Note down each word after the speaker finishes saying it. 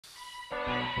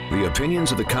The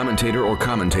opinions of the commentator or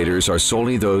commentators are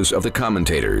solely those of the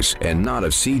commentators and not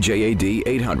of CJAD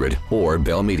 800 or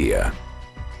Bell Media.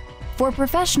 For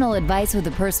professional advice with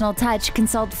a personal touch,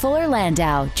 consult Fuller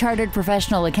Landau, Chartered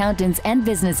Professional Accountants and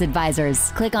Business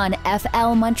Advisors. Click on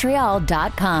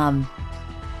flmontreal.com.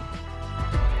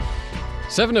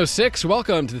 7:06,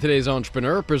 welcome to today's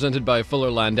Entrepreneur, presented by Fuller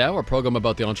Landau, a program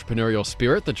about the entrepreneurial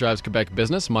spirit that drives Quebec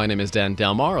business. My name is Dan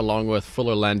Delmar, along with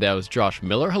Fuller Landau's Josh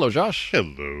Miller. Hello, Josh.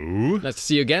 Hello. Nice to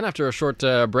see you again after a short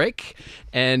break.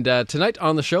 And tonight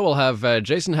on the show, we'll have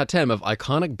Jason Hatem of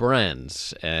Iconic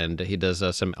Brands, and he does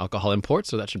some alcohol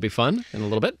imports, so that should be fun in a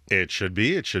little bit. It should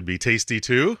be. It should be tasty,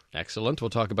 too. Excellent. We'll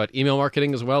talk about email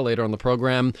marketing as well later on the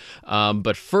program.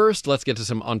 But first, let's get to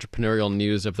some entrepreneurial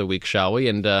news of the week, shall we?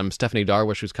 And Stephanie Darwish,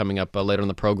 who's coming up later in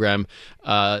the program,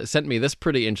 sent me this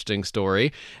pretty interesting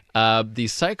story. The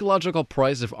psychological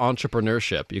price of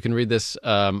entrepreneurship. You can read this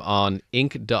on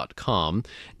Inc.com.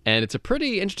 And it's a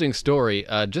pretty interesting story,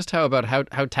 just how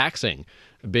taxing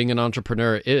being an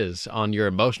entrepreneur is on your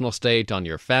emotional state, on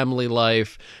your family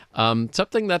life.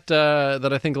 Something that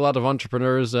I think a lot of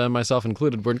entrepreneurs, myself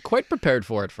included, weren't quite prepared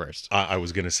for at first. I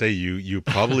was going to say you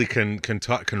probably can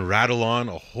rattle on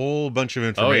a whole bunch of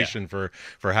information for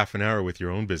half an hour with your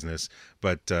own business,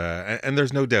 but and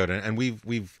there's no doubt, and we've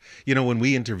when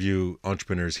we interview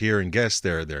entrepreneurs here and guests,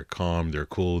 they're calm, they're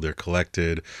cool, they're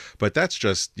collected, but that's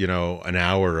just an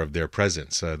hour of their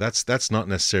presence. That's not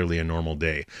necessarily a normal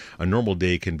day. A normal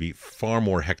day can be far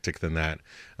more hectic than that.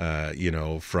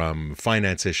 From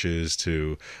finance issues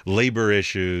to labor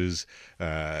issues,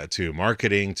 to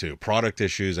marketing, to product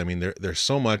issues. I mean, there's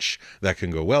so much that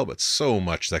can go well, but so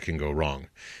much that can go wrong.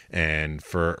 And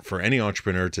for any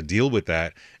entrepreneur to deal with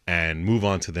that and move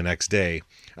on to the next day,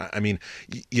 I mean,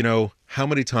 how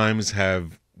many times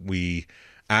have we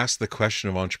asked the question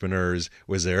of entrepreneurs,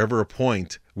 was there ever a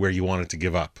point where you wanted to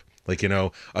give up? Like,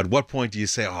 at what point do you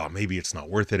say, oh, maybe it's not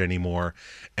worth it anymore?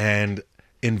 And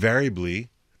invariably,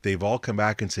 they've all come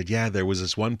back and said, yeah, there was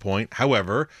this one point.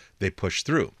 However, they pushed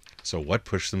through. So what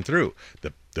pushed them through?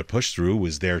 The push through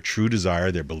was their true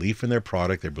desire, their belief in their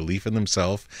product, their belief in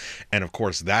themselves. And of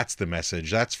course, that's the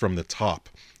message. That's from the top.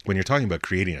 When you're talking about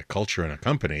creating a culture in a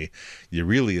company,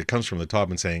 it comes from the top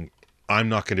and saying, I'm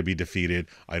not going to be defeated.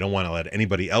 I don't want to let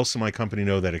anybody else in my company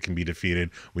know that it can be defeated.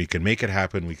 We can make it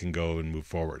happen. We can go and move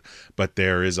forward. But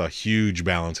there is a huge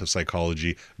balance of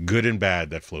psychology, good and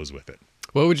bad, that flows with it.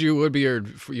 What would be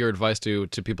your advice to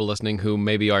people listening who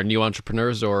maybe are new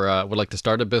entrepreneurs or would like to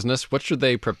start a business? What should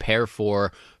they prepare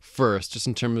for first, just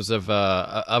in terms of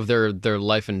their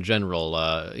life in general?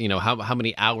 How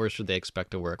many hours should they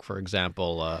expect to work, for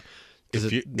example? Are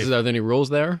there any rules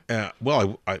there?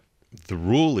 The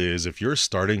rule is, if you're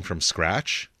starting from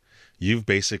scratch, you've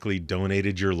basically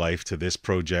donated your life to this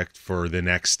project for the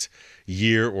next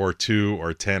year or 2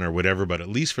 or 10 or whatever, but at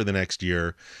least for the next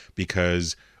year,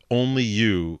 because only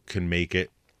you can make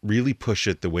it, really push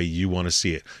it the way you want to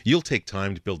see it. You'll take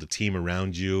time to build a team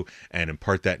around you and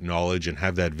impart that knowledge and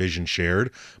have that vision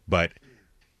shared, but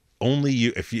only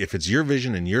you, if it's your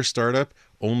vision and your startup,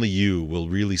 only you will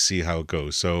really see how it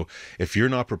goes. So if you're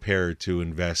not prepared to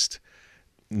invest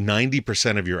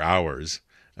 90% of your hours,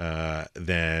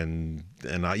 then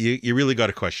you really got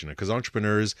to question it, because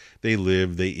entrepreneurs, they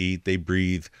live, they eat, they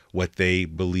breathe what they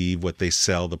believe, what they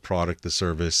sell, the product, the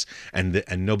service, and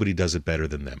nobody does it better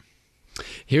than them.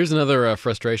 Here's another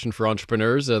frustration for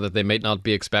entrepreneurs that they may not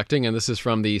be expecting, and this is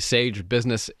from the Sage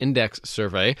Business Index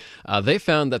survey. They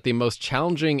found that the most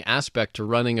challenging aspect to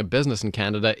running a business in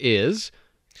Canada is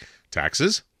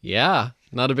taxes. Yeah.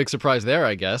 Not a big surprise there,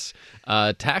 I guess.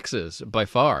 Taxes, by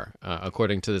far,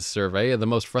 according to this survey, the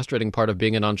most frustrating part of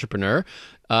being an entrepreneur.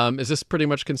 Is this pretty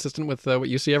much consistent with what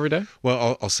you see every day?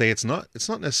 Well, I'll say it's not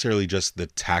necessarily just the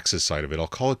taxes side of it. I'll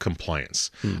call it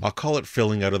compliance. I'll call it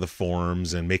filling out of the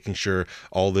forms and making sure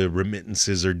all the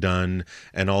remittances are done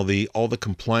and all the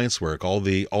compliance work, all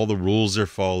the rules are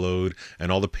followed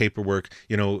and all the paperwork.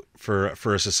 For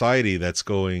a society that's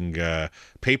going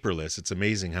paperless, it's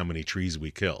amazing how many trees we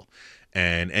kill.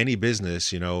 And any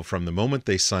business, from the moment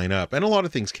they sign up, and a lot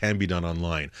of things can be done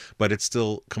online, but it's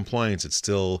still compliance. It's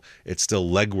still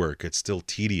legwork. It's still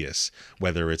tedious,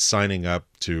 whether it's signing up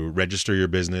to register your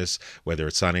business, whether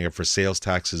it's signing up for sales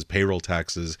taxes, payroll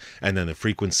taxes, and then the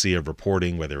frequency of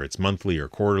reporting, whether it's monthly or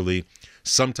quarterly.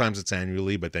 Sometimes it's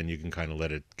annually, but then you can kind of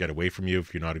let it get away from you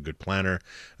if you're not a good planner.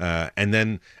 And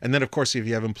then of course, if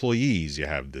you have employees, you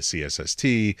have the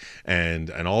CSST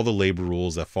and all the labor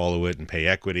rules that follow it, and pay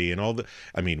equity and all the.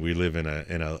 I mean, we live in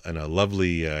a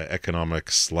lovely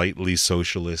economic, slightly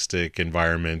socialistic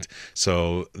environment,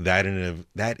 so that in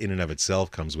and of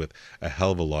itself comes with a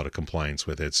hell of a lot of compliance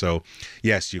with it. So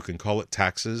yes, you can call it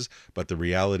taxes, but the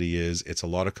reality is it's a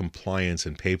lot of compliance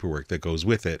and paperwork that goes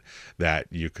with it that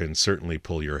you can certainly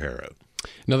pull your hair out.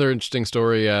 Another interesting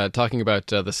story talking about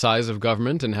the size of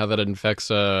government and how that affects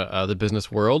the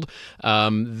business world.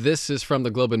 This is from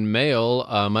the Globe and Mail.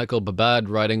 Michael Babad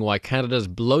writing why Canada's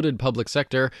bloated public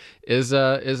sector is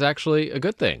actually a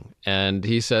good thing. And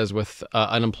he says with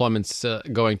unemployment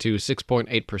going to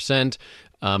 6.8%,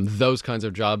 those kinds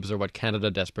of jobs are what Canada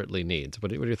desperately needs.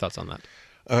 What are your thoughts on that?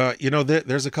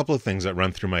 There's a couple of things that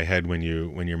run through my head when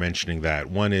you're mentioning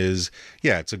that. One is,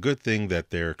 yeah, it's a good thing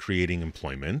that they're creating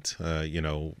employment.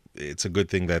 It's a good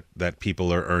thing that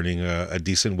people are earning a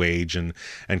decent wage and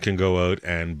can go out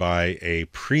and buy a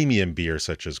premium beer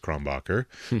such as Krombacher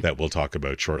that we'll talk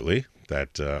about shortly.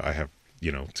 That I have,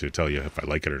 to tell you if I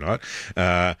like it or not.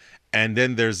 And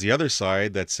then there's the other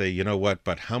side that say, you know what,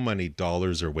 but how many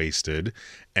dollars are wasted?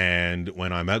 And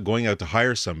when I'm going out to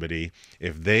hire somebody,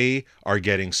 if they are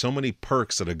getting so many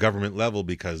perks at a government level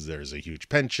because there's a huge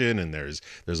pension and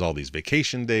there's all these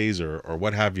vacation days or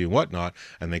what have you and whatnot,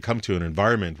 and they come to an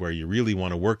environment where you really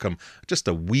want to work them just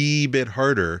a wee bit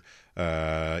harder,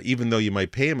 even though you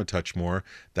might pay them a touch more,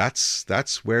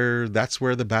 that's where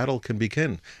the battle can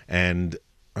begin. And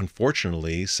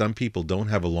unfortunately, some people don't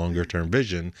have a longer term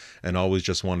vision and always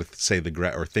just want to say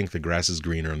think the grass is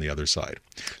greener on the other side.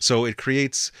 So it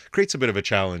creates a bit of a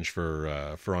challenge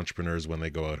for entrepreneurs when they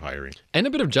go out hiring, and a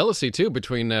bit of jealousy too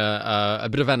between a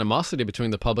bit of animosity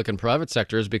between the public and private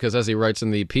sectors. Because as he writes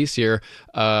in the piece here,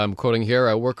 quoting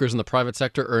here, workers in the private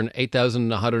sector earn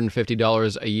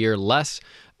 $8,150 a year less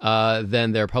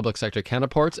than their public sector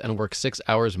counterparts and work 6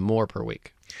 hours more per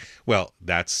week. Well,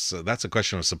 that's a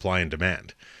question of supply and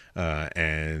demand,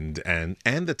 and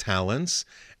the talents.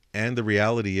 And the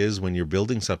reality is, when you're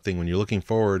building something, when you're looking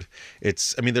forward,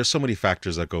 there's so many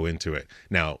factors that go into it.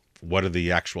 Now, what are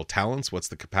the actual talents? What's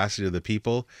the capacity of the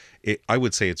people? I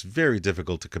would say it's very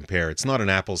difficult to compare. It's not an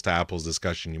apples to apples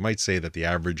discussion. You might say that the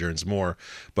average earns more,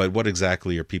 but what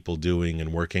exactly are people doing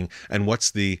and working, and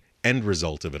what's the end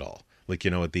result of it all? Like,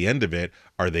 at the end of it,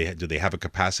 do they have a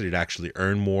capacity to actually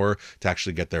earn more, to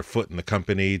actually get their foot in the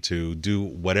company, to do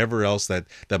whatever else that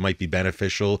might be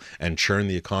beneficial and churn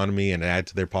the economy and add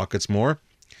to their pockets more?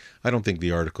 I don't think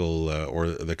the article or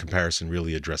the comparison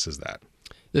really addresses that.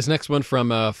 This next one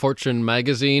from Fortune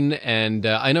magazine, and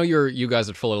I know you guys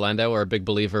at Fuller Landau are a big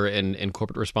believer in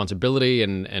corporate responsibility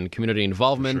and community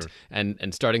involvement, sure,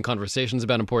 and starting conversations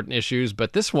about important issues.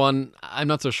 But this one, I'm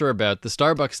not so sure about the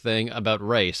Starbucks thing about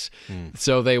race.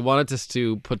 So they wanted us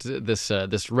to put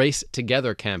this Race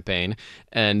Together campaign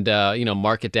and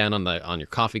mark it down on your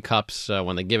coffee cups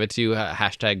when they give it to you.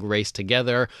 Hashtag Race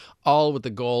Together, all with the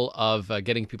goal of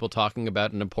getting people talking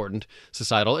about an important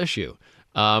societal issue.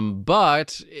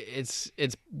 But it's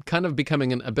kind of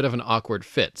becoming a bit of an awkward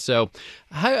fit. So,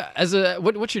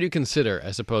 what should you consider?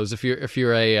 I suppose if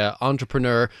you're a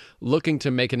entrepreneur looking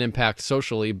to make an impact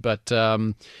socially, but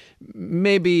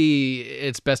maybe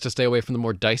it's best to stay away from the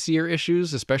more dicier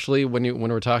issues, especially when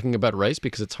we're talking about race,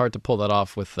 because it's hard to pull that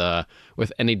off with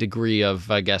any degree of,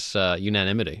 I guess,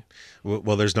 unanimity.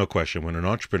 Well, there's no question when an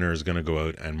entrepreneur is going to go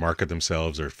out and market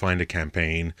themselves or find a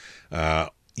campaign,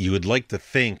 you would like to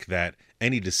think that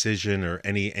any decision or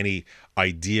any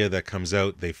idea that comes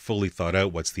out, they fully thought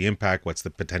out what's the impact, what's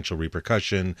the potential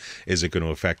repercussion, is it going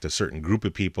to affect a certain group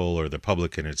of people or the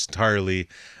public in its entirety,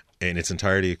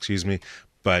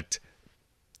 But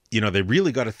they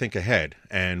really got to think ahead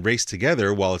and Race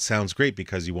Together. While it sounds great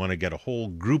because you want to get a whole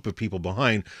group of people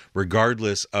behind,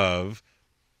 regardless of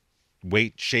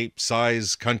weight, shape,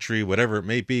 size, country, whatever it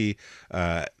may be,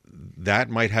 that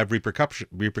might have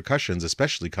repercussions,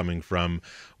 especially coming from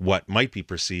what might be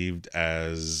perceived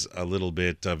as a little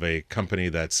bit of a company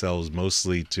that sells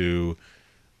mostly to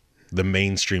the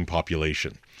mainstream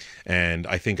population. And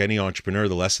I think any entrepreneur,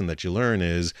 the lesson that you learn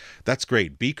is that's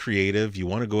great. Be creative. You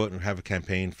want to go out and have a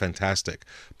campaign, fantastic.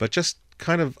 But just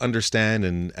kind of understand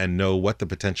and know what the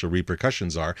potential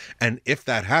repercussions are. And if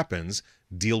that happens,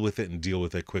 deal with it and deal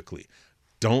with it quickly.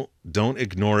 Don't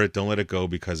ignore it. Don't let it go,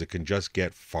 because it can just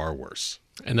get far worse.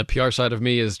 And the PR side of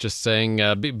me is just saying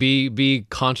be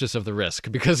conscious of the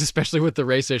risk, because especially with the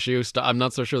race issue, I'm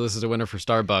not so sure this is a winner for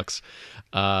Starbucks.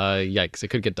 Yikes, it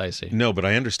could get dicey. No, but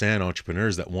I understand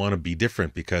entrepreneurs that want to be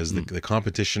different because the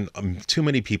competition, too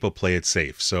many people play it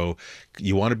safe. So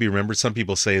you want to be remembered. Some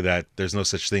people say that there's no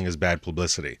such thing as bad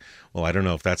publicity. Well, I don't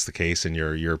know if that's the case, and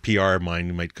your PR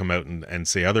mind might come out and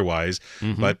say otherwise,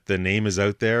 but the name is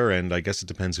out there, and I guess it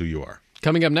depends who you are.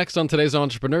 Coming up next on Today's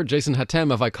Entrepreneur, Jason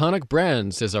Hatem of Iconic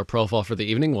Brands is our profile for the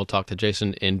evening. We'll talk to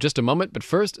Jason in just a moment, but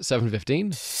first,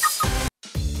 7:15.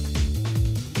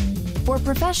 For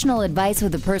professional advice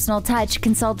with a personal touch,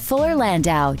 consult Fuller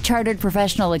Landau, Chartered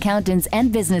Professional Accountants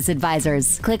and Business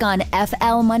Advisors. Click on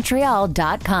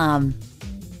flmontreal.com.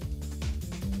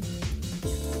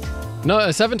 No,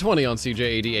 7:20 on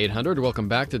CJAD 800. Welcome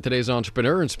back to Today's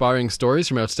Entrepreneur, inspiring stories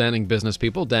from outstanding business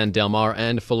people. Dan Delmar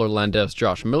and Fuller Landau's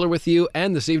Josh Miller with you.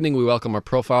 And this evening we welcome our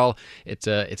profile.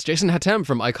 It's Jason Hatem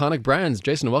from Iconic Brands.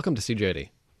 Jason, welcome to CJAD.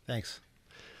 Thanks.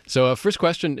 So first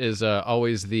question is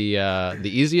always the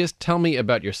easiest. Tell me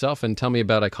about yourself and tell me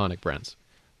about Iconic Brands.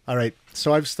 All right.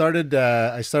 So I started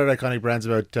Iconic Brands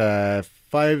about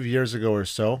 5 years ago or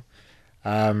so.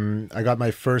 I got my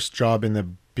first job in the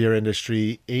beer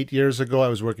industry 8 years ago. I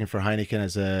was working for Heineken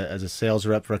as a sales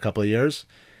rep for a couple of years.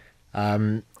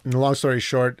 And the long story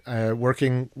short,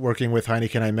 working with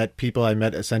Heineken, I met people. I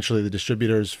met essentially the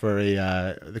distributors for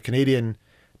the Canadian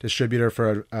distributor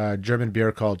for a German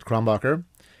beer called Kronbacher.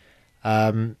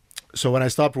 So when I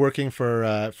stopped working for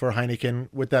Heineken,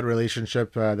 with that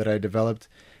relationship that I developed,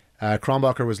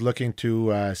 Kronbacher was looking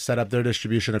to set up their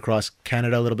distribution across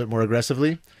Canada a little bit more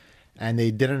aggressively. And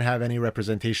they didn't have any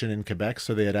representation in Quebec,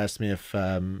 so they had asked me if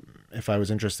I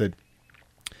was interested.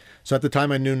 So at the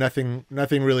time, I knew nothing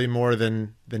really more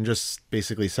than just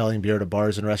basically selling beer to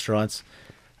bars and restaurants.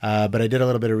 But I did a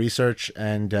little bit of research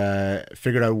and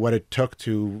figured out what it took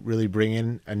to really bring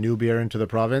in a new beer into the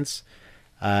province.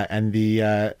 And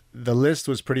the list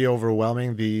was pretty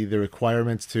overwhelming. The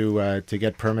requirements to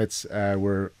get permits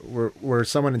were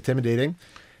somewhat intimidating,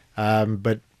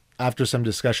 but after some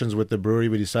discussions with the brewery,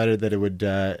 we decided that it would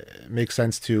make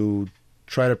sense to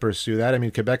try to pursue that. I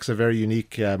mean, Quebec's a very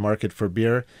unique market for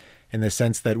beer in the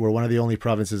sense that we're one of the only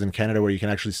provinces in Canada where you can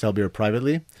actually sell beer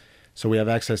privately. So we have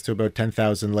access to about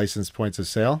 10,000 licensed points of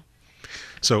sale.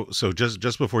 So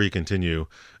just before you continue,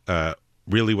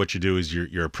 really what you do is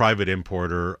you're a private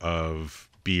importer of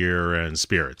beer and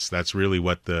spirits. That's really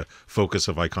what the focus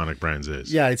of Iconic Brands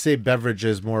is. Yeah, I'd say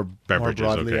beverages more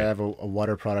broadly. Okay. I have a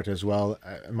water product as well.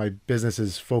 My business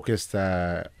is focused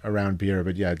around beer,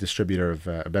 but yeah, a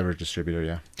beverage distributor,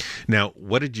 yeah. Now,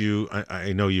 what did you,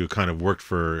 I know you kind of worked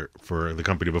for the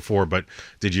company before, but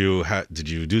did you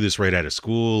do this right out of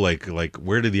school? Like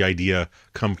where did the idea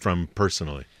come from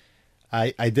personally?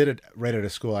 I did it right out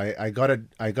of school. I got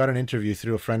an interview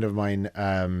through a friend of mine.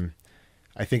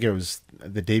 I think it was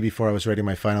the day before I was writing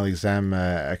my final exam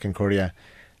at Concordia.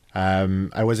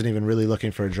 I wasn't even really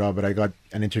looking for a job, but I got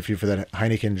an interview for that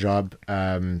Heineken job.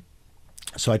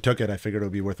 So I took it. I figured it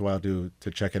would be worthwhile to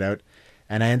check it out.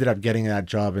 And I ended up getting that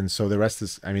job. And so the rest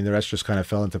just kind of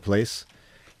fell into place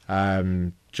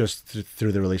just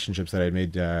through the relationships that I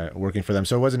made working for them.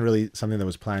 So it wasn't really something that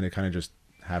was planned. It kind of just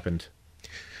happened.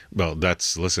 Well,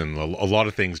 listen, a lot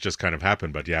of things just kind of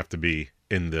happen, but you have to be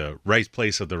in the right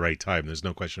place at the right time. There's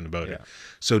no question about it.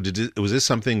 So was this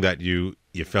something that you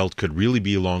felt could really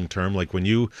be long-term? Like when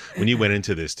you went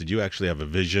into this, did you actually have a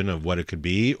vision of what it could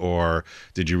be? Or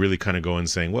did you really kind of go in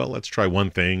saying, well, let's try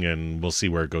one thing and we'll see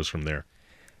where it goes from there?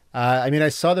 I mean, I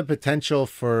saw the potential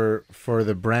for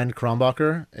the brand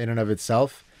Kronbacher in and of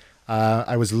itself.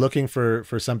 I was looking for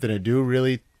something to do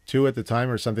really too at the time,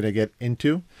 or something to get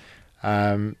into.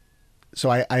 So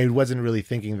I wasn't really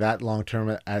thinking that long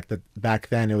term back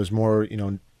then. It was more,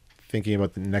 thinking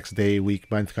about the next day, week,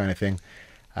 month kind of thing.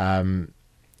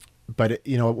 But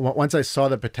once I saw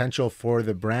the potential for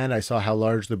the brand, I saw how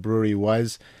large the brewery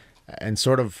was, and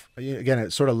sort of, again,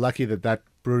 it's sort of lucky that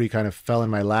brewery kind of fell in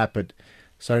my lap. But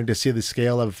starting to see the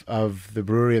scale of the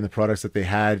brewery and the products that they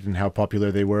had and how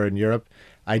popular they were in Europe,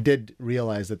 I did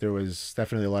realize that there was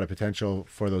definitely a lot of potential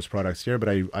for those products here, but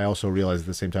I also realized at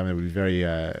the same time it would be very,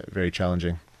 very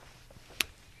challenging.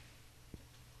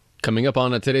 Coming up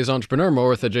on Today's Entrepreneur, more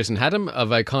with Jason Hatem of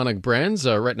Iconic Brands.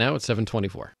 Right now it's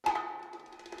 7:24.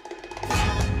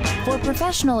 For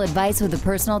professional advice with a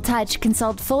personal touch,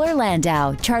 consult Fuller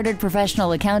Landau, Chartered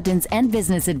Professional Accountants and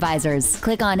Business Advisors.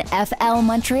 Click on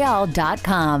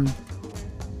flmontreal.com.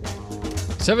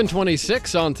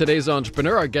 7:26 on Today's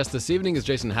Entrepreneur. Our guest this evening is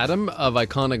Jason Hatem of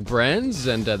Iconic Brands,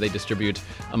 and they distribute,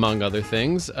 among other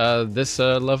things, this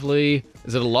lovely,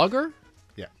 is it a lager?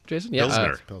 Yeah. Jason?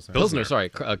 Yeah. Pilsner. Pilsner, sorry.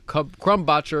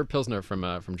 Krombacher Pilsner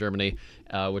from Germany,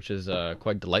 which is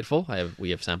quite delightful.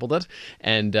 We have sampled it.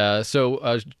 And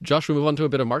so, Josh, we move on to a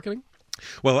bit of marketing?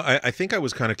 Well, I think I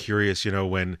was kind of curious,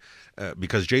 when,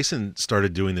 because Jason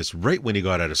started doing this right when he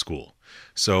got out of school.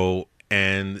 So,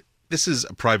 and this is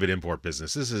a private import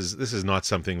business. This is not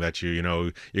something that you're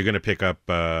going to pick up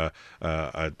a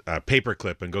paper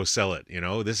clip and go sell it.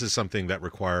 This is something that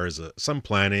requires some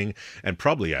planning and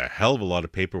probably a hell of a lot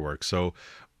of paperwork. So,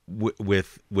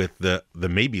 with the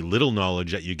maybe little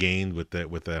knowledge that you gained with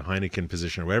the Heineken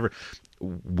position or whatever,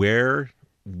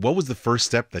 what was the first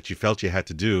step that you felt you had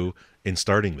to do in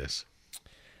starting this?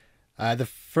 The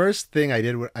first thing I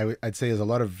did, I'd say, is a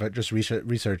lot of just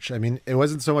research. I mean, it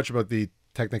wasn't so much about the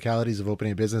technicalities of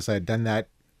opening a business. I had done that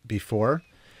before.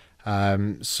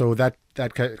 So that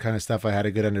kind of stuff I had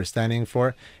a good understanding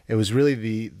for. It was really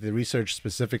the research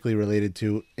specifically related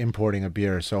to importing a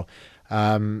beer. So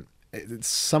it's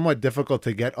somewhat difficult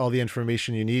to get all the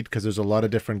information you need because there's a lot of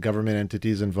different government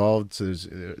entities involved. So there's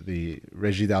the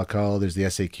Régie d'Alcool, there's the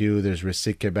SAQ, there's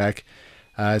Recyc Québec.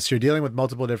 So you're dealing with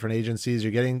multiple different agencies.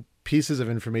 You're getting pieces of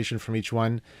information from each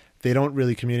one. They don't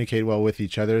really communicate well with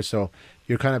each other. So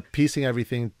you're kind of piecing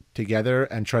everything together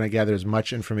and trying to gather as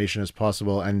much information as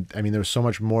possible. And I mean, there was so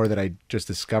much more that I just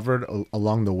discovered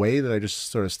along the way that I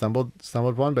just sort of stumbled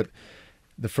upon. But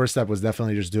the first step was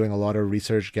definitely just doing a lot of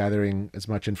research, gathering as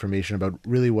much information about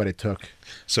really what it took.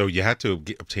 So you had to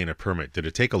obtain a permit. Did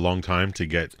it take a long time to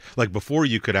get, like before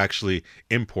you could actually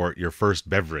import your first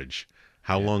beverage?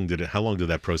 How long did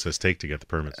that process take to get the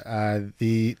permits?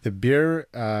 The beer,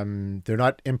 they're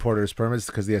not importers permits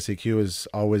because the SAQ is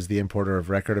always the importer of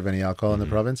record of any alcohol in the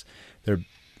province.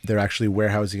 They're actually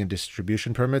warehousing and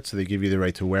distribution permits, so they give you the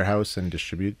right to warehouse and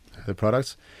distribute the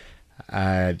products.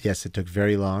 Yes, it took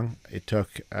very long. It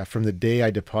took from the day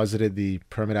I deposited the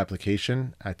permit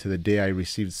application to the day I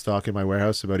received stock in my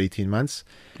warehouse, about 18 months.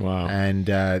 Wow.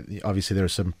 And obviously there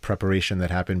was some preparation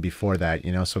that happened before that,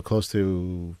 so close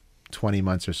to 20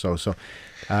 months or so. So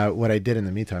what I did in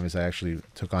the meantime is I actually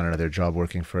took on another job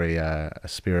working for a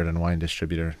spirit and wine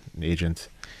distributor, an agent.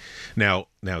 Now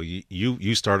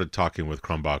you started talking with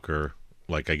Krombacher,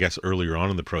 like I guess earlier on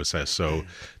in the process. So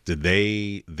did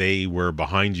they were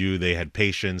behind you, they had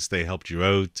patience, they helped you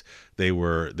out, they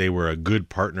were a good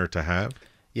partner to have?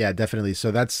 Yeah, definitely.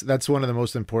 So that's one of the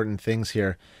most important things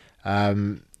here.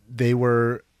 They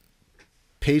were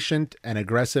patient and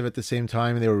aggressive at the same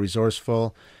time. They were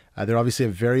resourceful. They're obviously a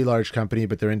very large company,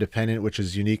 but they're independent, which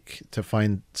is unique to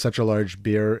find such a large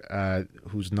beer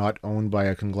who's not owned by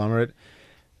a conglomerate.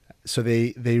 So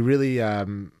they really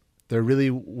they're really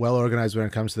well organized when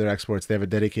it comes to their exports. They have a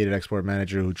dedicated export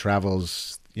manager who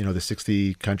travels, the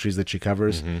 60 countries that she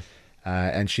covers,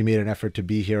 and she made an effort to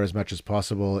be here as much as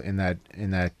possible in that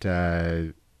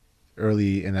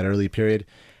early period.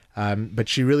 But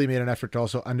she really made an effort to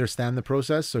also understand the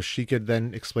process, so she could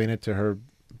then explain it to her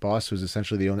boss, who's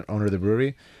essentially the owner of the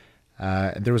brewery.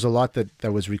 And there was a lot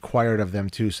that was required of them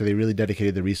too, so they really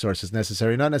dedicated the resources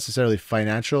necessary, not necessarily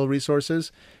financial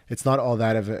resources. It's not all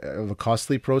that of a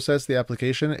costly process, the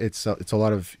application. It's a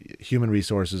lot of human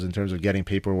resources in terms of getting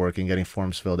paperwork and getting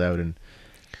forms filled out.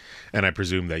 And I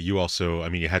presume that you also,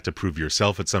 you had to prove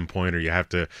yourself at some point, or you have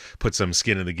to put some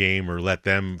skin in the game or let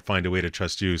them find a way to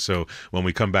trust you. So when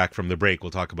we come back from the break,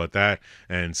 we'll talk about that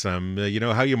and some,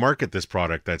 how you market this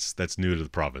product that's new to the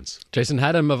province. Jason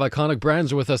Haddam of Iconic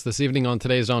Brands with us this evening on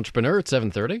today's Entrepreneur at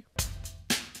 7:30.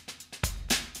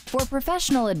 For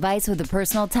professional advice with a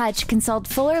personal touch, consult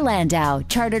Fuller Landau,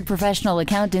 Chartered Professional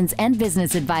Accountants and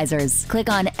Business Advisors. Click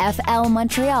on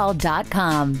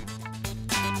flmontreal.com.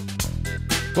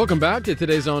 Welcome back to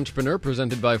today's Entrepreneur,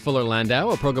 presented by Fuller Landau,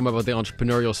 a program about the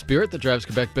entrepreneurial spirit that drives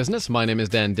Quebec business. My name is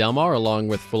Dan Delmar, along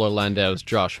with Fuller Landau's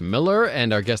Josh Miller,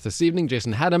 and our guest this evening,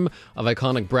 Jason Haddam of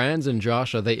Iconic Brands. And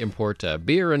Josh, they import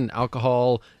beer and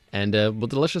alcohol and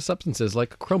delicious substances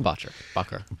like Krombacher.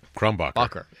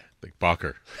 Krombacher. Like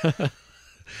Bacher.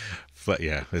 But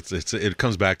yeah, it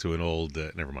comes back to an old.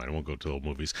 Never mind, I won't go to old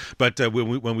movies. But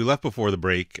when we left before the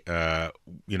break,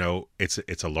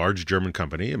 it's a large German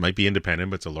company. It might be independent,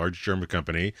 but it's a large German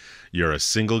company. You're a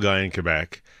single guy in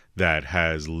Quebec that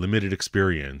has limited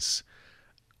experience.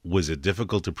 Was it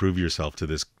difficult to prove yourself to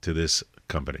this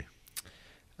company?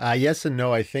 Yes and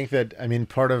no. I think that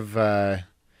part of. I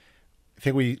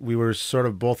think we were sort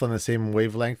of both on the same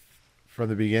wavelength from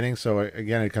the beginning. So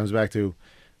again, it comes back to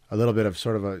a little bit of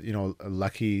sort of a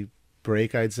lucky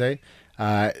break, I'd say.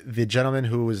 The gentleman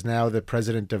who is now the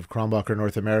president of Krombacher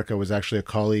North America was actually a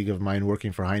colleague of mine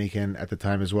working for Heineken at the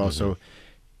time as well. Mm-hmm. So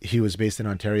he was based in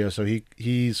Ontario. So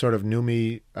he sort of knew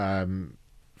me from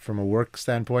a work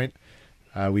standpoint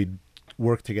We'd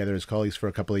worked together as colleagues for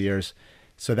a couple of years.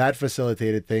 So that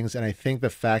facilitated things. And I think the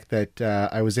fact that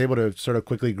I was able to sort of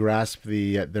quickly grasp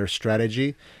their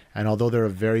strategy. And although they're a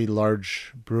very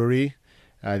large brewery,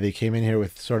 they came in here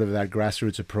with sort of that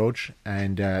grassroots approach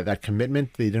and that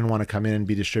commitment. They didn't want to come in and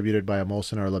be distributed by a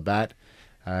Molson or a Labatt,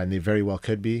 and they very well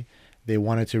could be. They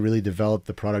wanted to really develop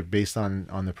the product based on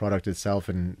the product itself,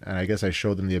 and I guess I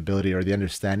showed them the ability or the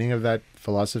understanding of that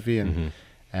philosophy, and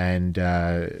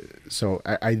so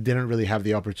I didn't really have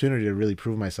the opportunity to really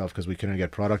prove myself because we couldn't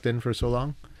get product in for so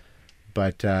long,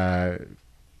 but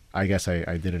I guess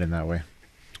I did it in that way.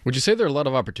 Would you say there are a lot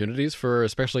of opportunities for,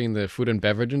 especially in the food and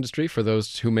beverage industry, for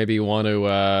those who maybe want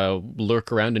to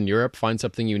lurk around in Europe, find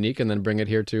something unique, and then bring it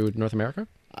here to North America?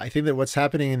 I think that what's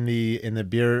happening in the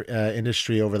beer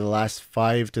industry over the last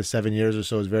 5 to 7 years or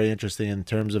so is very interesting in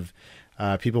terms of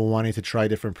people wanting to try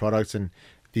different products, and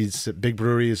these big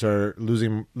breweries are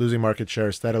losing market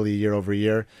share steadily year over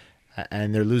year,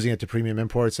 and they're losing it to premium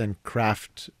imports and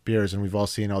craft beers. And we've all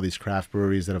seen all these craft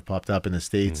breweries that have popped up in the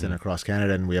States and across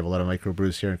Canada, and we have a lot of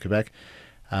microbrews here in Quebec.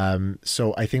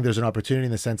 So I think there's an opportunity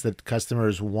in the sense that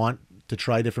customers want to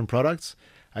try different products.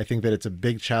 I think that it's a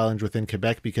big challenge within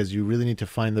Quebec because you really need to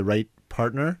find the right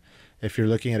partner. If you're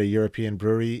looking at a European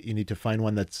brewery, you need to find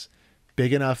one that's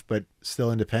big enough but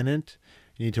still independent.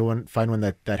 You need to find one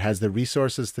that has the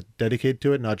resources to dedicate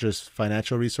to it, not just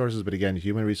financial resources, but again,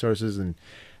 human resources. And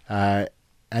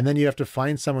then you have to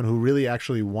find someone who really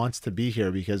actually wants to be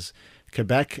here, because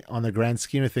Quebec, on the grand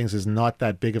scheme of things, is not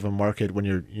that big of a market when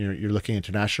you're looking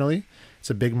internationally. It's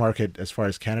a big market as far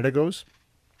as Canada goes.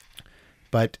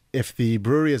 But if the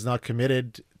brewery is not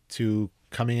committed to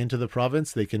coming into the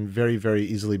province, they can very, very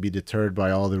easily be deterred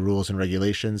by all the rules and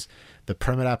regulations. The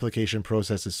permit application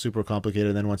process is super complicated.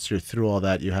 And then once you're through all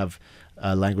that, you have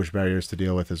language barriers to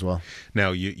deal with as well.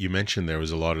 Now, you mentioned there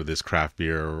was a lot of this craft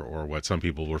beer, or what some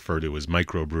people refer to as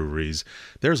microbreweries.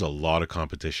 There's a lot of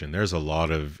competition. There's a lot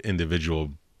of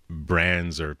individual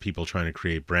brands or people trying to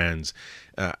create brands.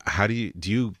 How do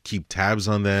you keep tabs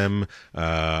on them?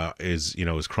 Is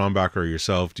Kronbacher or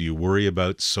yourself, do you worry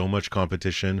about so much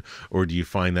competition, or do you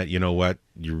find that, you know what,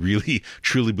 you really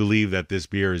truly believe that this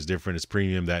beer is different, it's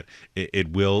premium, that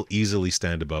it will easily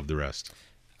stand above the rest?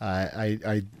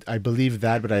 I believe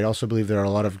that, but I also believe there are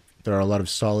a lot of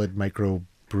solid micro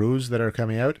brews that are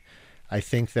coming out. I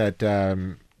think that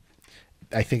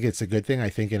I think it's a good thing. I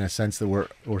think in a sense that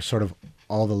we're sort of,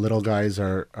 all the little guys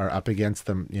are up against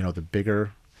them, the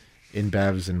bigger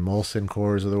InBevs and Molson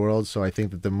Coors of the world. So I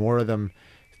think that the more of them,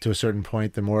 to a certain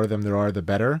point, the more of them there are, the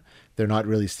better. They're not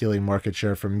really stealing market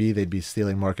share from me. They'd be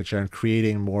stealing market share and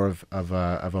creating more of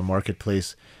a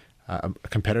marketplace, a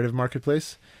competitive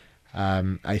marketplace.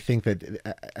 I think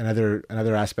that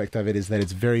another aspect of it is that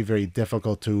it's very, very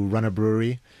difficult to run a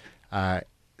brewery,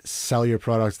 sell your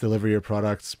products, deliver your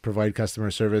products, provide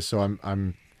customer service. So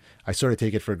I sort of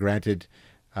take it for granted,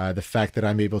 the fact that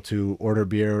I'm able to order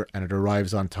beer and it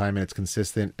arrives on time and it's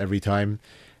consistent every time,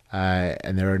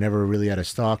 and they're never really out of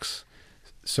stocks.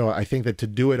 So I think that to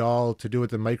do what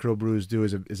the microbrews do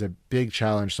is a big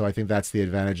challenge. So I think that's the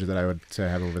advantage that I would say I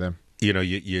have over them.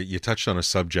 You touched on a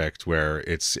subject where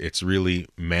it's really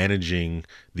managing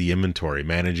the inventory,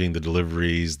 managing the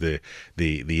deliveries, the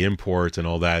import and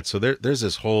all that. So there's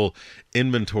this whole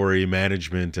inventory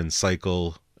management and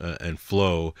cycle and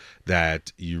flow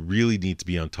that you really need to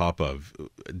be on top of.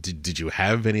 Did you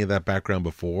have any of that background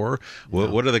before?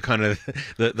 No. What are the kind of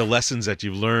the lessons that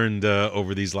you've learned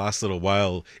over these last little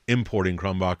while importing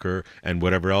Kronbacher and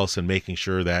whatever else, and making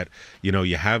sure that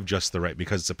you have just the right,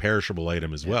 because it's a perishable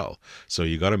item as well. So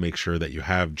you got to make sure that you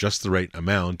have just the right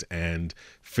amount and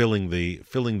filling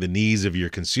the needs of your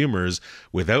consumers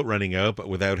without running out, but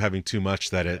without having too much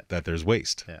that there's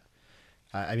waste. Yeah.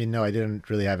 I mean, no, I didn't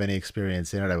really have any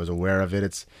experience in it. I was aware of it.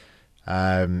 It's,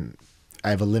 I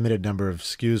have a limited number of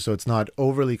SKUs, so it's not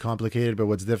overly complicated. But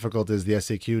what's difficult is the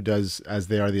SAQ does, as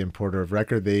they are the importer of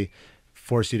record, they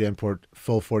force you to import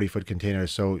full 40-foot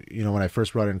containers. So, when I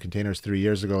first brought in containers 3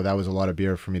 years ago, that was a lot of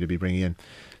beer for me to be bringing in.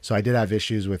 So I did have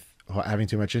issues with having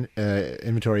too much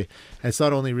inventory. And it's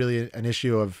not only really an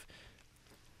issue of,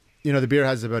 the beer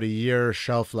has about a year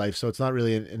shelf life, so it's not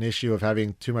really an issue of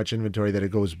having too much inventory that it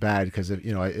goes bad, because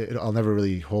I'll never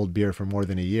really hold beer for more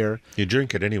than a year. You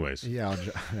drink it anyways. Yeah,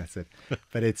 that's it.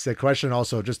 But it's a question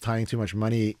also of just tying too much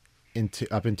money into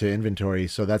inventory.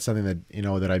 So that's something that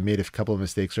that I made a couple of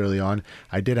mistakes early on.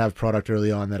 I did have product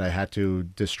early on that I had to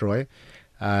destroy.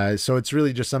 So it's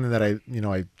really just something that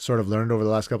I sort of learned over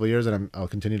the last couple of years, and I'll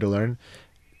continue to learn.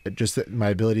 Just my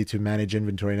ability to manage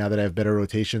inventory. Now that I have better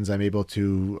rotations, I'm able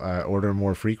to order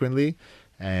more frequently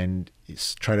and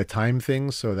try to time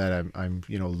things so that I'm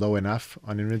low enough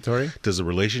on inventory. Does the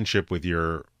relationship with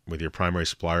your primary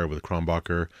supplier, with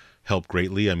Kronbacher, help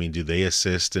greatly? I mean, do they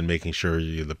assist in making sure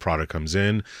the product comes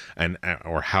in, and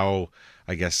or how?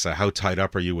 I guess how tied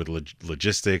up are you with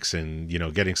logistics and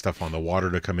getting stuff on the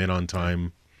water to come in on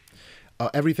time?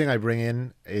 Everything I bring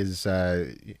in is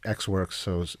Ex Works,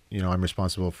 so I'm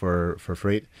responsible for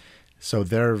freight. So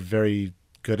they're very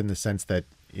good in the sense that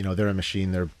they're a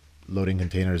machine. They're loading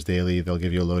containers daily. They'll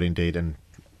give you a loading date, and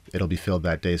it'll be filled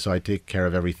that day. So I take care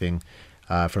of everything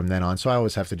from then on. So I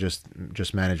always have to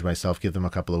just manage myself, give them a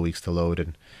couple of weeks to load,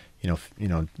 and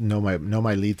know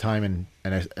my lead time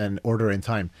and order in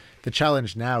time. The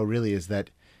challenge now really is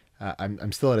that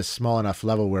I'm still at a small enough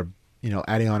level where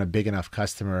adding on a big enough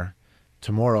customer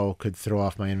tomorrow could throw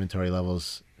off my inventory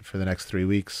levels for the next 3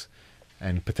 weeks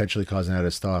and potentially cause an out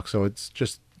of stock. So it's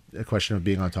just a question of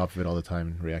being on top of it all the time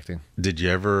and reacting. Did you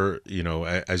ever,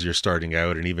 as you're starting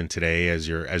out, and even today as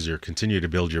you're continue to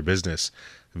build your business,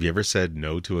 have you ever said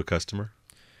no to a customer?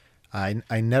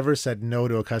 I never said no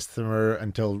to a customer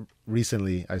until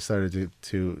recently. I started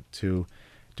to do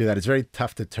that. It's very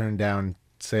tough to turn down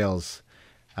sales,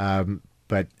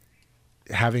 but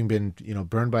having been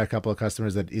burned by a couple of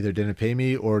customers that either didn't pay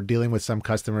me, or dealing with some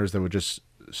customers that would just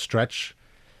stretch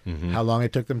how long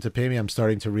it took them to pay me, I'm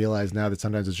starting to realize now that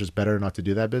sometimes it's just better not to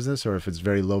do that business. Or if it's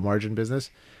very low margin business,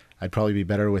 I'd probably be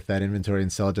better with that inventory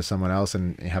and sell it to someone else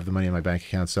and have the money in my bank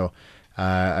account. So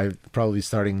I probably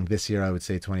starting this year, I would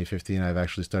say 2015, I've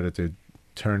actually started to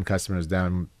turn customers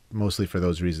down, mostly for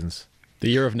those reasons. The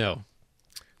year of no.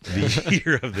 The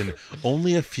year of the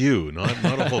only a few, not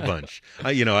a whole bunch.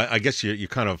 I guess you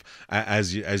kind of,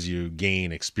 as you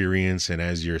gain experience and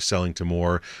as you're selling to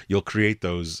more, you'll create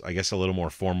those, I guess, a little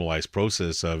more formalized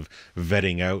process of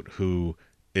vetting out who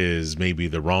is maybe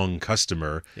the wrong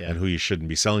customer and who you shouldn't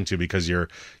be selling to, because you're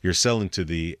selling to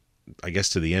the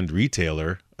end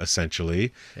retailer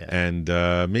essentially, and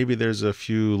maybe there's a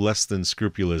few less than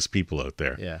scrupulous people out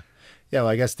there. Yeah, well,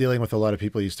 I guess dealing with a lot of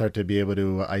people, you start to be able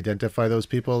to identify those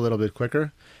people a little bit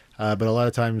quicker. But a lot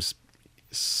of times,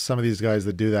 some of these guys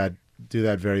that do that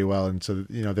very well, and so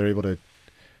they're able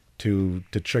to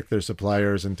trick their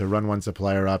suppliers and to run one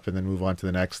supplier up and then move on to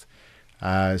the next.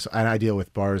 And I deal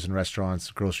with bars and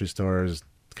restaurants, grocery stores,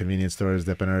 convenience stores,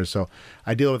 dépanneurs. So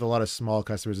I deal with a lot of small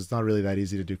customers. It's not really that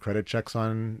easy to do credit checks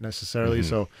on necessarily.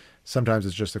 So sometimes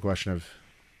it's just a question of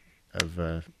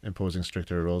imposing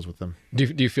stricter rules with them.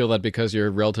 Do you feel that because you're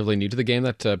relatively new to the game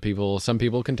that some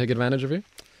people can take advantage of you?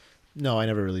 No, I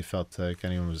never really felt like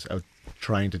anyone was out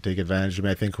trying to take advantage of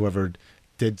me. I think whoever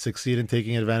did succeed in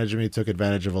taking advantage of me took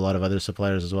advantage of a lot of other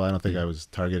suppliers as well. I don't think I was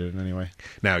targeted in any way.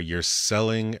 Now, you're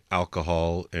selling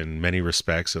alcohol in many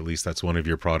respects, at least that's one of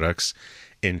your products.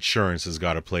 Insurance has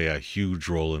got to play a huge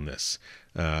role in this.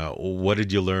 What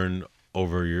did you learn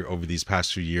over these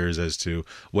past few years as to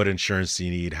what insurance do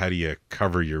you need? How do you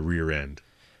cover your rear end?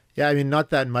 Yeah, I mean,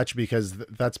 not that much, because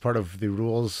that's part of the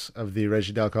rules of the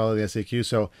Régie d'Alcool, the SAQ.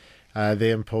 So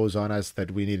they impose on us that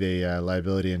we need a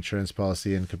liability insurance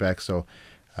policy in Quebec. So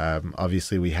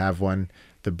obviously we have one.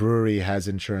 The brewery has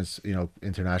insurance,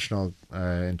 international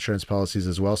insurance policies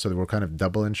as well. So we're kind of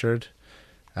double insured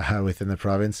within the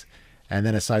province. And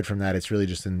then aside from that, it's really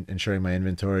just insuring my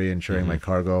inventory, insuring my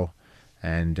cargo,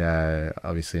 and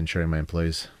obviously ensuring my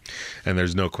employees. And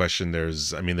there's no question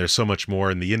there's so much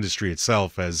more, and the industry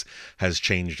itself has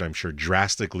changed, I'm sure,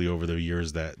 drastically over the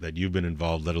years that you've been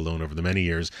involved, let alone over the many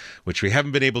years, which we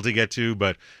haven't been able to get to,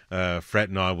 but Fret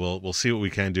and I we'll see what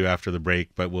we can do after the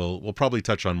break, but we'll probably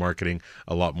touch on marketing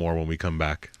a lot more when we come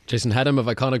back. Jason Haddam of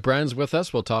Iconic Brands with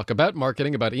us. We'll talk about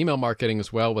marketing, about email marketing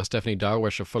as well, with Stephanie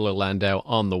Darwish of Fuller Landau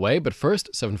on the way, but first,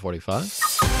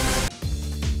 7:45.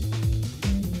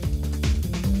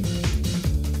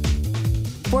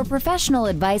 For professional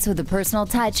advice with a personal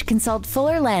touch, consult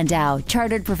Fuller Landau,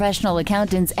 Chartered Professional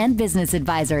Accountants and Business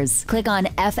Advisors. Click on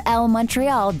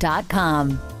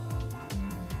flmontreal.com.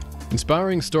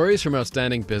 Inspiring stories from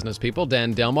outstanding business people.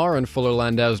 Dan Delmar and Fuller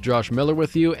Landau's Josh Miller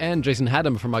with you, and Jason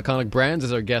Haddam from Iconic Brands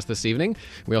is our guest this evening.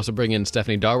 We also bring in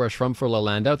Stephanie Darwish from Fuller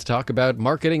Landau to talk about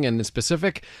marketing, and in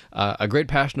specific, a great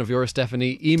passion of yours,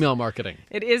 Stephanie, email marketing.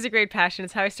 It is a great passion.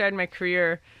 It's how I started my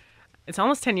career. It's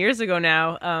almost 10 years ago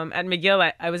now. At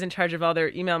McGill, I was in charge of all their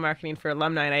email marketing for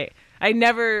alumni, and I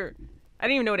didn't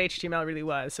even know what HTML really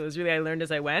was. So it was really, I learned as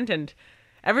I went. And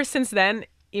ever since then,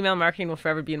 email marketing will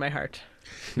forever be in my heart.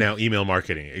 Now, email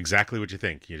marketing, exactly what you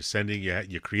think. You're sending,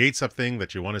 you create something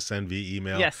that you want to send via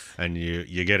email, yes, and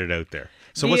you get it out there.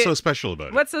 So what's so special about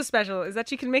it? What's so special is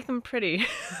that you can make them pretty.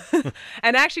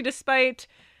 And actually, despite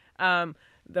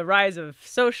the rise of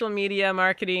social media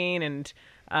marketing and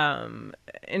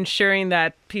ensuring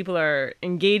that people are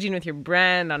engaging with your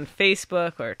brand on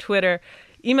Facebook or Twitter,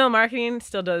 email marketing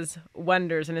still does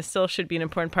wonders, and it still should be an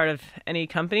important part of any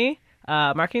company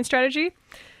marketing strategy.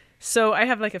 So I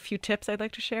have like a few tips I'd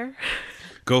like to share.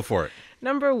 Go for it.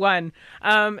 Number one,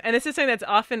 and this is something that's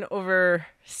often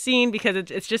overseen because it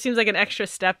just seems like an extra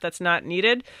step that's not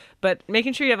needed, but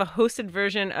making sure you have a hosted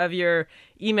version of your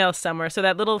email somewhere. So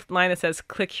that little line that says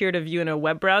click here to view in a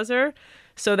web browser,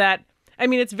 so that, I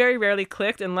mean, it's very rarely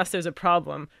clicked unless there's a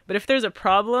problem. But if there's a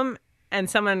problem and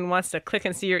someone wants to click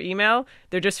and see your email,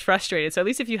 they're just frustrated. So at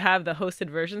least if you have the hosted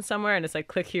version somewhere and it's like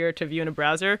click here to view in a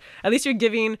browser, at least you're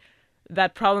giving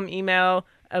that problem email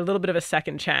a little bit of a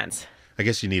second chance. I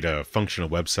guess you need a functional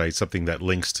website, something that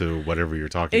links to whatever you're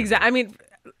talking about. Exactly. I mean,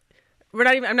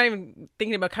 I'm not even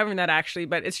thinking about covering that actually,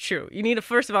 but it's true. You need,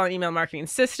 first of all, an email marketing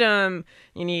system.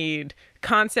 You need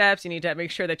concepts. You need to make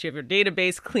sure that you have your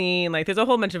database clean. Like, there's a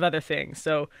whole bunch of other things.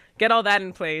 So get all that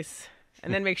in place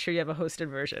and then make sure you have a hosted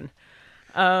version.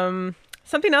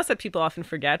 Something else that people often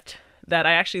forget that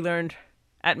I actually learned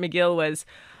at McGill was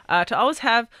to always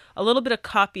have a little bit of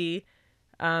copy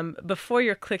before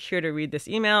your click here to read this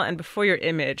email and before your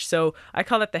image. So I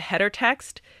call that the header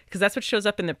text because that's what shows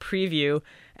up in the preview.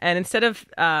 And instead of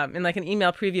in like an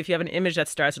email preview, if you have an image that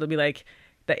starts, it'll be like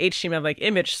the HTML of like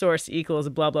image source equals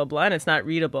blah, blah, blah, and it's not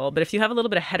readable. But if you have a little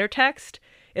bit of header text,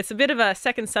 it's a bit of a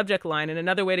second subject line and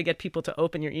another way to get people to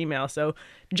open your email. So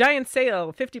giant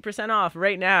sale, 50% off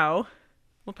right now,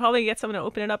 will probably get someone to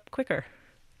open it up quicker.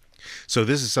 So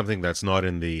this is something that's not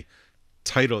in the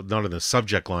title, not in the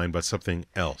subject line, but something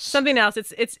else. Something else.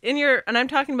 It's in your, and I'm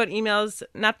talking about emails,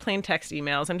 not plain text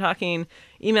emails. I'm talking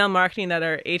email marketing that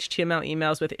are HTML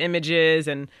emails with images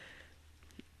and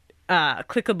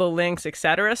clickable links,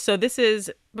 etc. So this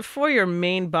is before your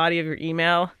main body of your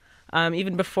email,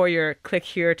 even before your click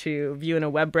here to view in a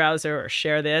web browser or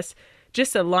share this,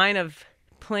 just a line of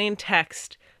plain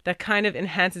text that kind of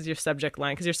enhances your subject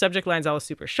line because your subject line is always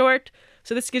super short.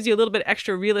 So this gives you a little bit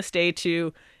extra real estate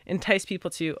to entice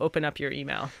people to open up your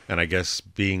email. And I guess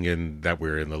being in that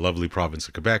we're in the lovely province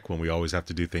of Quebec, when we always have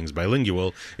to do things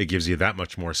bilingual, it gives you that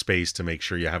much more space to make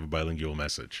sure you have a bilingual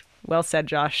message. Well said,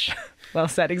 Josh. Well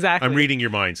said, exactly. I'm reading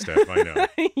your mind, Steph, I know.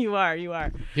 You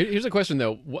are. Here's a question,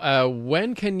 though.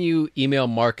 When can you email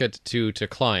market to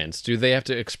clients? Do they have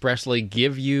to expressly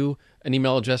give you an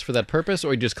email address for that purpose,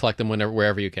 or you just collect them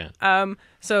wherever you can?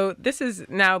 So this is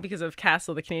now because of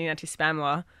CASL, the Canadian Anti-Spam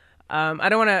Law. I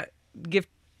don't want to give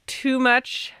too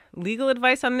much legal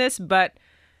advice on this, but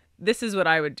this is what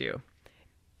I would do.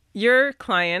 Your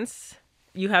clients,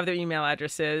 you have their email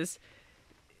addresses.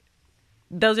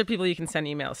 Those are people you can send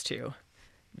emails to.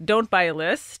 Don't buy a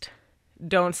list.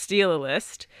 Don't steal a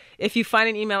list. If you find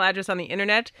an email address on the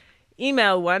internet,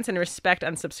 email once and respect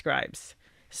unsubscribes.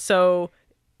 So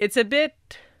it's a bit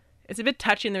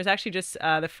touchy, and there's actually just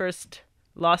the first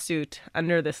lawsuit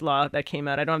under this law that came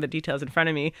out. I don't have the details in front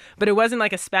of me, but it wasn't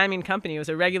like a spamming company. It was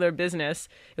a regular business.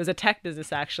 It was a tech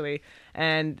business, actually,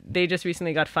 and they just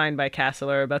recently got fined by CASL,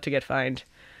 or about to get fined.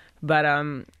 But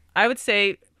I would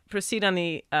say proceed on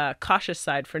the cautious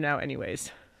side for now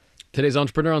anyways. Today's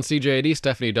entrepreneur on CJAD,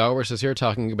 Stephanie Darwish, is here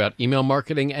talking about email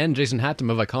marketing, and Jason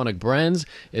Hattem of Iconic Brands.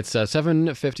 It's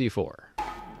 7:54.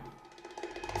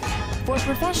 For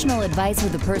professional advice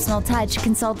with a personal touch,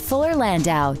 consult Fuller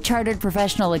Landau, Chartered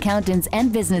Professional Accountants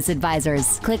and Business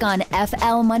Advisors. Click on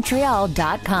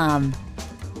flmontreal.com.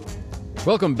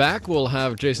 Welcome back. We'll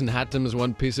have Jason Hattem's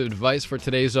one piece of advice for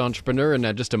today's entrepreneur in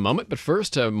just a moment. But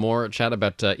first, more chat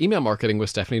about email marketing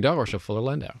with Stephanie Darwish of Fuller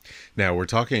Landau. Now, we're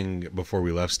talking before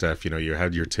we left, Steph, you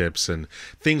had your tips and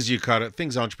things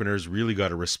things entrepreneurs really got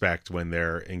to respect when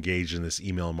they're engaged in this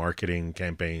email marketing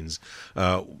campaigns.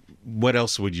 What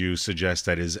else would you suggest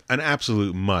that is an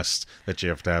absolute must that you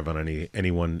have to have on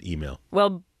any one email?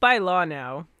 Well, by law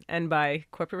now, and by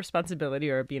corporate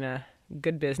responsibility or being a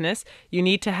good business, you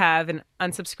need to have an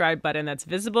unsubscribe button that's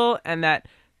visible and that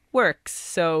works.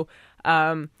 So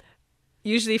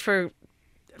usually for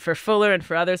Fuller and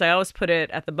for others, I always put it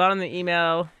at the bottom of the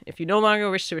email. If you no longer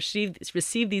wish to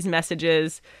receive these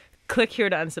messages, click here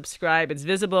to unsubscribe. It's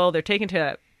visible. They're taken to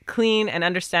a clean and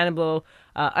understandable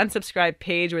unsubscribe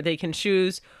page where they can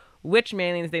choose which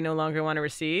mailings they no longer want to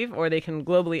receive, or they can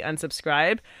globally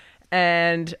unsubscribe.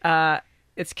 And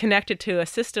it's connected to a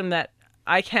system that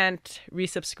I can't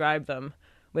resubscribe them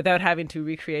without having to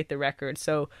recreate the record.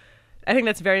 So I think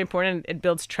that's very important. It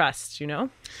builds trust,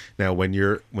 Now,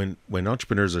 when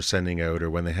entrepreneurs are sending out, or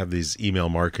when they have these email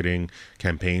marketing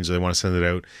campaigns, or they want to send it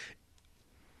out,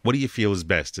 what do you feel is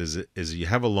best? Is you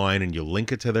have a line and you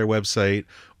link it to their website,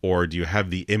 or do you have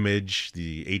the image,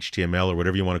 the HTML or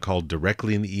whatever you want to call it,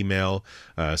 directly in the email?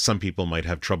 Some people might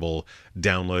have trouble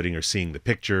downloading or seeing the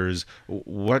pictures.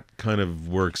 What kind of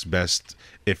works best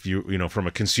if you know, from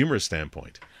a consumer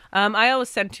standpoint? I always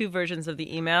send 2 versions of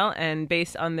the email, and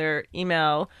based on their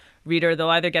email reader, they'll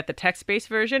either get the text-based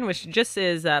version, which just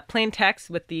is plain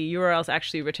text with the URLs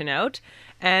actually written out,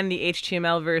 and the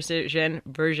HTML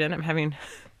version. I'm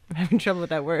having trouble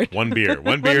with that word. One beer,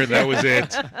 that was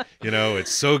it. You know,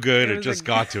 it's so good, it just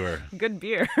got to her. Good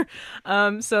beer.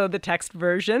 So the text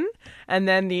version, and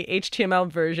then the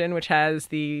HTML version, which has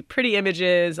the pretty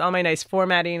images, all my nice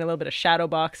formatting, a little bit of shadow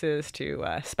boxes to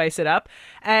spice it up.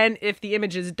 And if the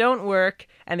images don't work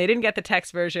and they didn't get the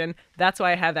text version, that's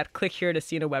why I have that click here to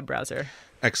see in a web browser.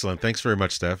 Excellent. Thanks very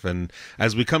much, Steph. And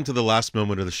as we come to the last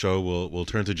moment of the show, we'll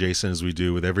turn to Jason as we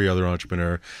do with every other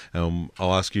entrepreneur. I'll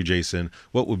ask you, Jason,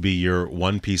 what would be your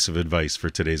one piece of advice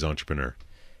for today's entrepreneur?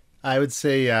 I would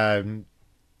say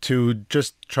to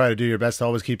just try to do your best to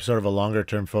always keep sort of a longer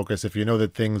term focus. If you know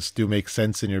that things do make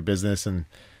sense in your business and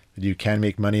you can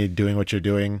make money doing what you're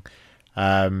doing,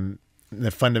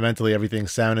 that fundamentally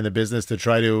everything's sound in the business, to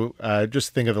try to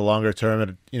just think of the longer term.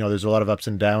 And, you know, there's a lot of ups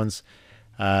and downs.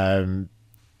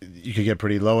 You could get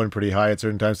pretty low and pretty high at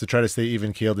certain times, to try to stay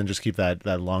even keeled and just keep that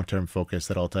long-term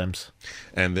focus at all times.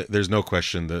 And there's no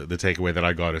question the takeaway that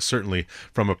I got is certainly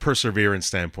from a perseverance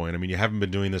standpoint. I mean, you haven't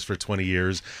been doing this for 20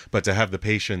 years, but to have the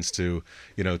patience to,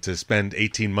 you know, to spend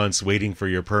 18 months waiting for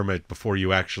your permit before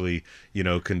you actually, you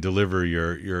know, can deliver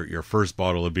your first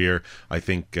bottle of beer, I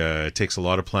think it takes a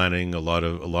lot of planning, a lot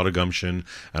of gumption,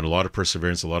 and a lot of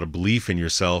perseverance, a lot of belief in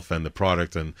yourself and the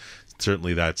product, and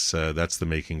certainly that's the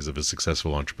makings of a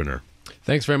successful entrepreneur.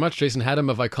 Thanks very much, Jason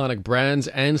Haddam of Iconic Brands,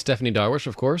 and Stephanie Darwish,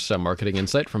 of course, Marketing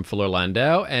Insight from Fuller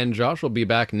Landau. And Josh will be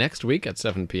back next week at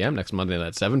 7 p.m., next Monday night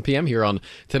at 7 p.m. here on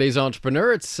Today's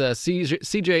Entrepreneur. It's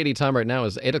CJAD time right now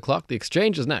is 8 o'clock. The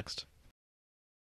Exchange is next.